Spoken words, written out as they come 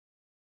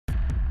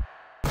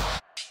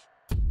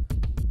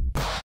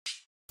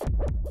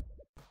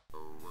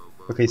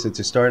Okay, so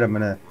to start, I'm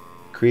gonna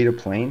create a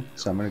plane.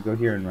 So I'm gonna go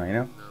here in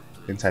Rhino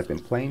and type in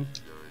plane,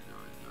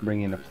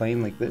 bring in a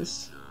plane like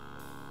this.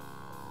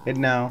 And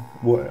now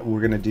what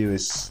we're gonna do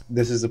is,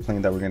 this is the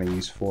plane that we're gonna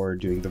use for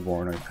doing the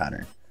Voronoi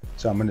pattern.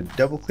 So I'm gonna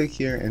double click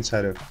here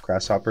inside of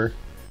Grasshopper,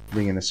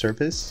 bring in a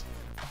surface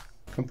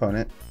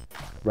component,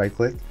 right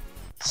click,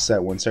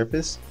 set one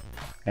surface.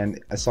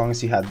 And as long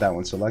as you have that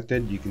one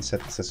selected, you can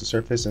set this as a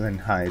surface and then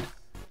hide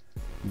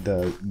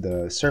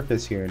the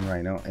surface here in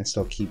Rhino and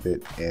still keep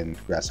it in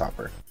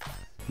Grasshopper.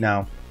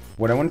 Now,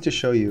 what I wanted to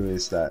show you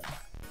is that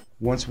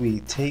once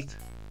we take,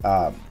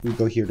 we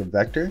go here to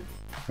vector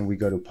and we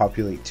go to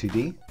populate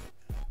 2D,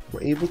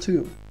 we're able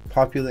to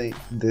populate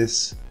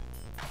this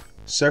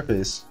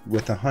surface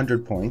with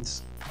 100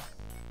 points.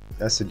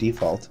 That's the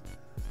default.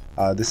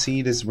 The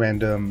seed is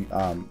random,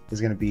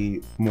 is going to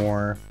be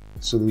more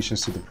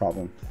solutions to the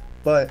problem.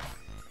 But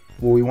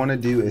what we want to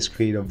do is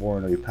create a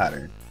Voronoi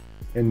pattern.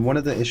 And one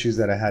of the issues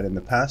that I had in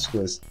the past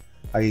was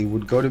I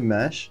would go to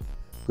mesh,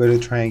 go to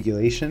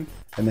triangulation,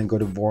 and then go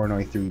to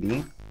Voronoi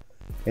 3D.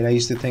 And I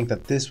used to think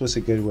that this was a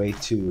good way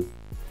to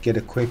get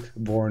a quick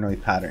Voronoi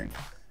pattern.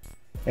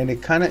 And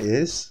it kind of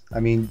is.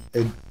 I mean,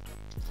 it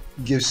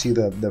gives you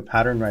the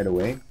pattern right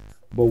away.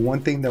 But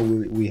one thing that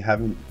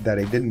that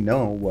I didn't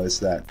know was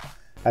that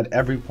at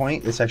every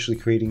point, it's actually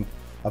creating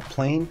a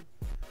plane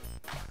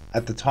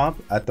at the top,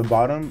 at the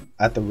bottom,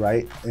 at the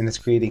right, and it's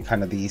creating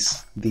kind of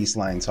these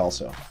lines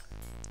also,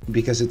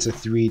 because it's a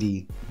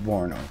 3D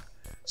Voronoi.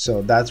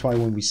 So that's why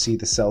when we see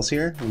the cells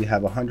here, we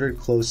have 100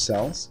 closed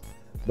cells,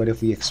 but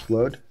if we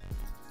explode,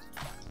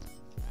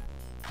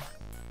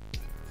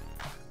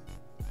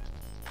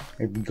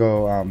 if we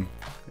go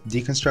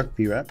deconstruct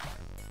brep,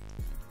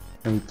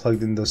 and we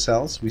plugged in those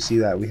cells, we see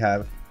that we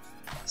have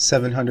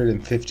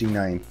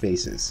 759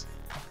 faces.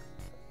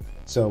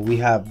 So we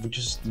have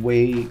just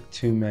way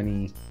too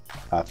many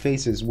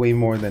faces, way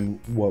more than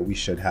what we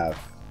should have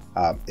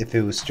if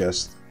it was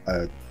just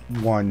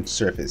one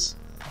surface.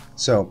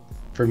 So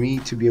for me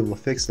to be able to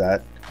fix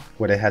that,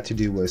 what I had to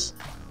do was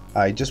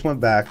I just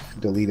went back,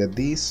 deleted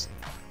these,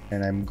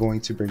 and I'm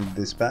going to bring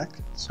this back.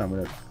 So I'm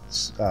going to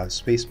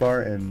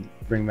spacebar and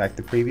bring back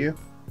the preview.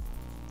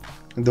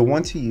 The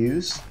one to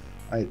use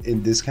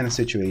in this kind of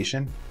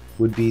situation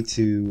would be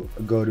to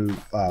go to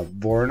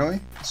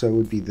Voronoi. So it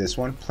would be this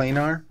one,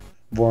 planar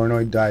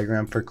Voronoi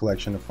diagram for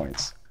collection of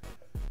points.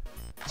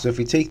 So if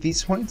we take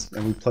these points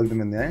and we plug them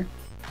in there,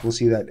 we'll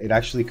see that it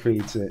actually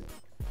creates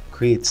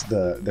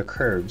the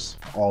curves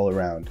all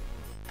around.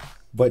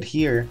 But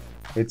here,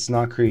 it's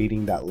not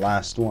creating that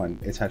last one.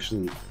 It's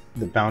actually,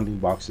 the bounding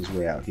box is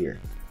way out here.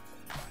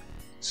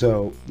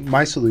 So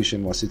my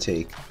solution was to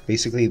take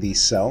basically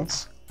these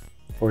cells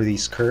or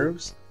these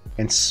curves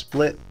and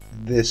split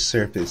this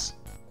surface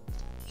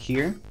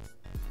here.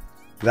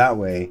 That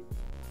way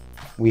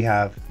we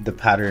have the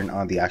pattern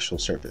on the actual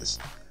surface.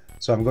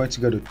 So I'm going to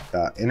go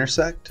to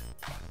intersect,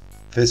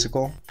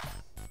 physical,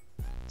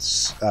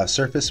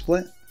 surface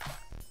split,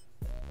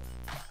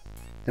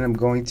 and I'm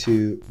going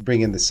to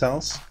bring in the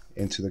cells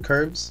into the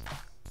curves,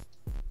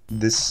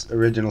 this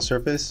original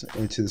surface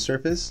into the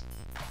surface.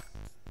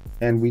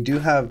 And we do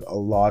have a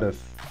lot of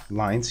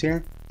lines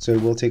here, so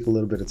it will take a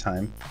little bit of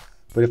time.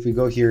 But if we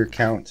go here,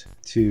 count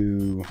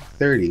to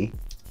 30,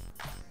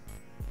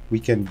 we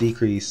can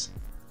decrease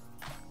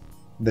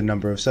the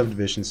number of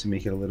subdivisions to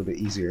make it a little bit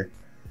easier.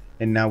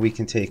 And now we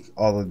can take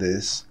all of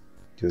this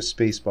to a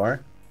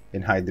spacebar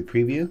and hide the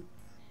preview.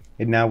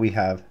 And now we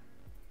have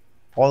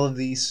all of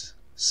these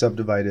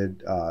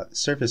subdivided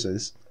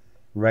surfaces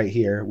right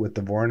here with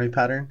the Voronoi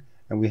pattern.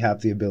 And we have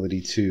the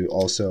ability to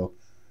also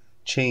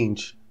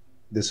change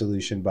the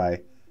solution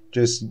by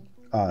just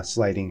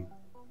sliding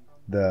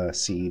the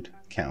seed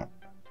count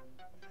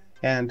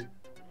and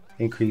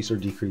increase or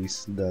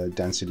decrease the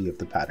density of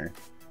the pattern.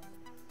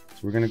 So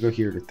we're going to go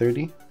here to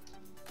 30.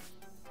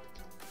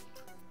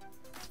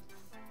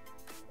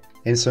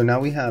 And so now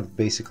we have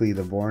basically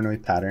the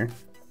Voronoi pattern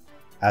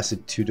as a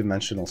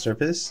two-dimensional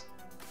surface.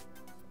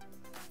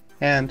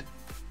 And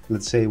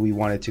let's say we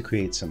wanted to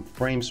create some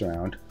frames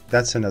around.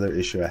 That's another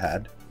issue I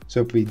had.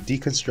 So if we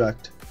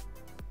deconstruct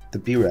the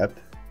brep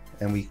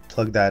and we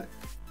plug that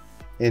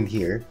in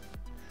here,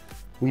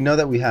 we know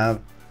that we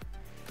have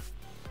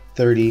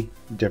 30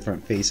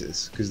 different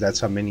faces because that's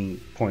how many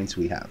points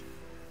we have.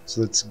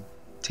 So let's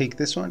take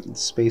this one,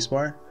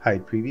 spacebar,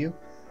 hide preview,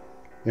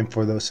 and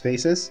for those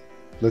faces,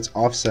 let's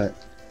offset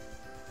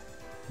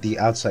the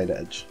outside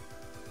edge.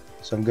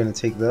 So I'm going to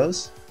take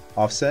those,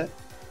 offset,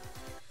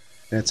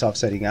 and it's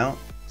offsetting out.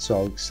 So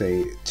I'll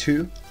say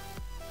 2.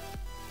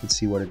 Let's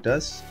see what it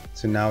does.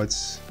 So now it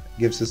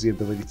gives us the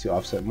ability to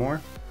offset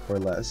more or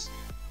less.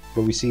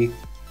 But we see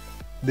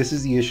this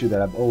is the issue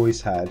that I've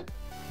always had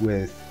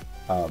with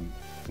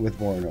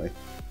Voronoi,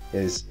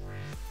 is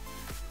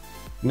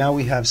now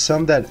we have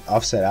some that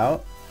offset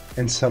out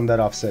and some that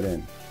offset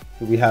in.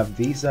 We have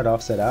these that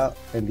offset out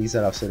and these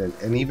that offset in.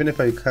 And even if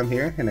I come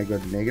here and I go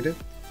to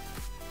negative,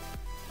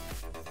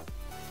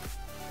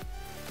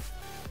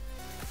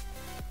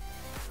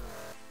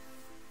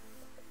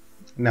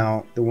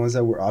 Now, the ones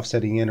that we're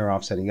offsetting in are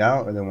offsetting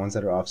out, and the ones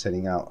that are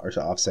offsetting out are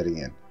offsetting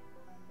in.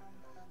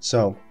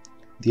 So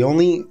the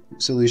only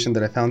solution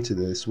that I found to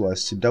this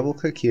was to double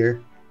click here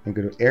and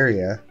go to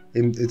area,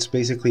 and it's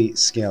basically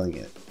scaling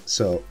it.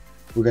 So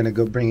we're going to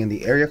go bring in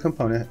the area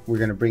component, we're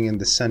going to bring in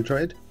the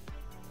centroid,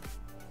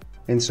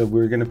 and so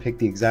we're going to pick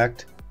the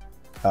exact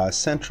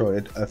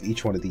centroid of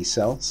each one of these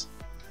cells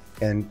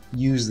and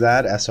use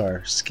that as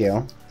our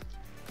scale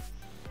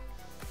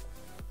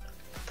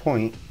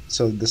point.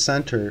 So the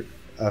center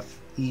of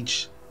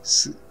each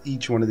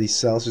one of these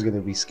cells is going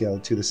to be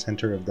scaled to the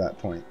center of that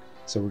point.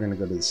 So we're going to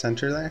go to the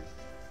center there,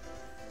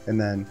 and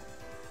then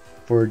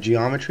for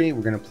geometry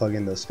we're going to plug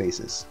in those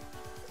faces.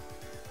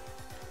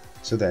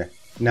 So there,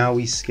 now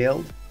we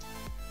scaled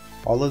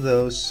all of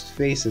those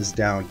faces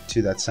down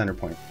to that center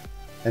point.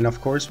 And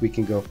of course we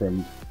can go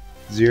from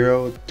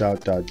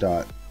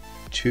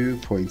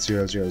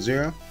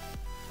 0.2.000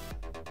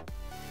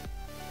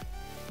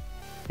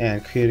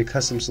 and create a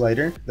custom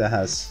slider that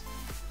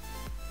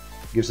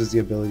gives us the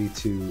ability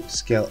to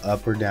scale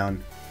up or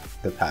down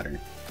the pattern.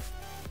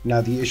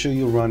 Now the issue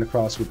you'll run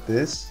across with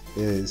this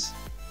is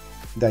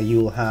that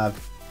you will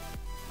have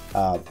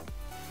a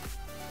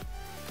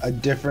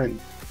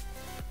different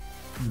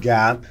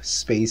gap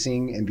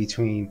spacing in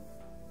between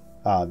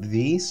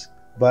these,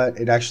 but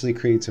it actually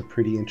creates a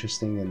pretty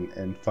interesting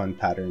and fun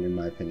pattern in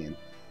my opinion.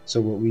 So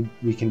what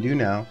we can do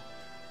now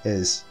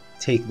is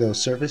take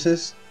those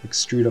surfaces,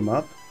 extrude them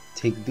up,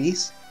 take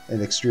these and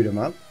extrude them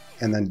up,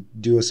 and then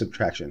do a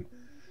subtraction.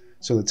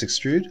 So let's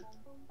extrude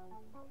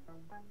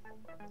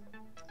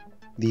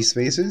these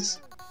faces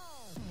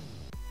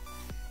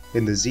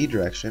in the Z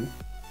direction,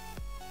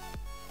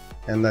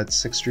 and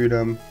let's extrude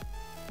them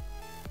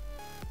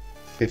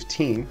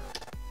 15.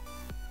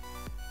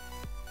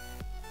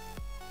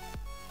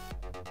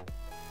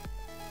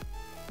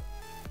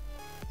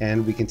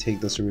 And we can take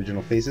those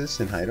original faces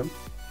and hide them.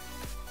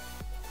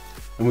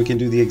 And we can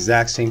do the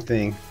exact same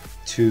thing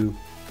to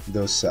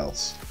those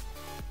cells.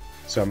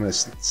 So I'm going to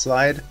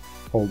slide,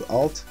 hold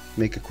Alt,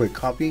 make a quick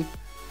copy,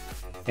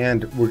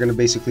 and we're going to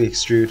basically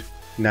extrude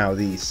now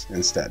these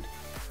instead.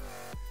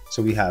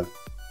 So we have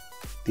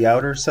the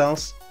outer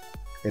cells,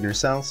 inner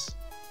cells,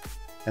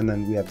 and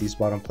then we have these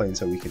bottom planes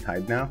that we can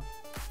hide now.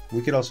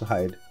 We could also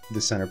hide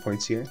the center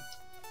points here.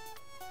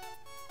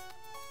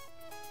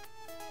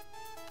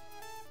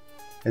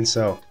 And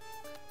so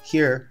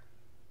here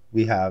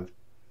we have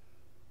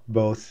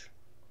both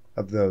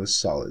of those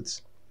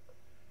solids.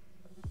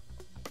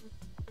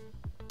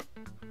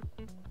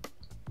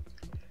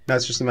 Now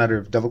it's just a matter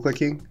of double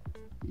clicking,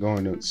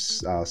 going to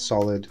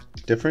solid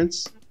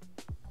difference.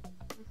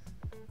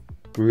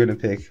 We're going to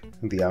pick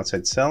the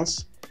outside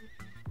cells,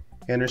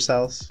 inner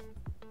cells,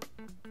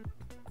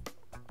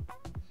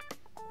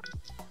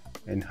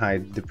 and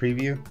hide the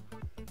preview.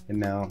 And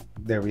now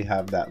there we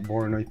have that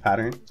Voronoi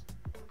pattern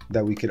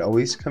that we could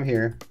always come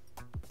here,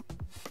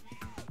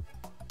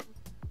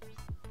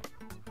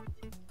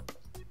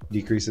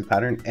 decrease the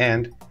pattern,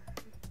 and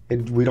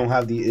we don't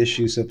have the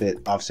issues of it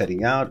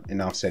offsetting out and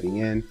offsetting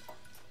in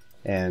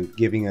and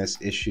giving us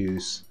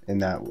issues in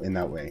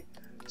that way.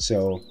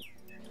 So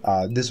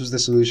this was the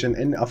solution,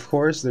 and of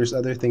course there's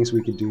other things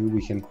we could do.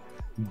 We can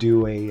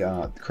do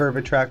a curve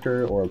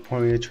attractor or a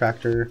point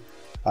attractor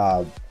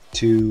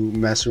to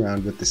mess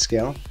around with the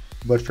scale,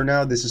 but for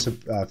now this is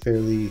a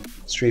fairly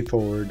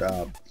straightforward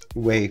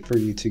way for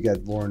you to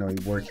get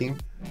Voronoi working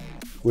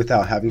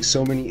without having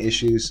so many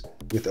issues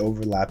with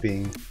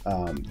overlapping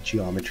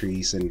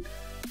geometries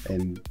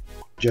and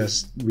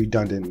just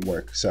redundant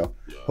work. So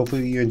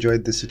hopefully you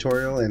enjoyed this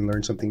tutorial and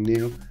learned something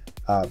new.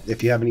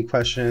 If you have any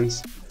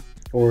questions,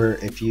 or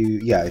if you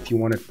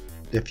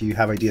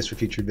have ideas for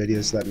future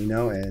videos, let me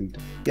know. And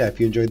yeah, if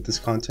you enjoyed this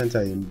content,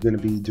 I am going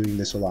to be doing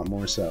this a lot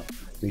more, so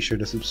make sure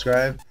to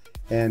subscribe,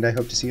 and I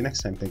hope to see you next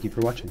time. Thank you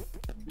for watching.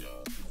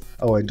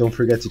 Oh, and don't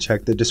forget to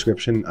check the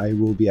description. I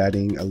will be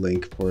adding a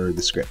link for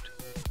the script.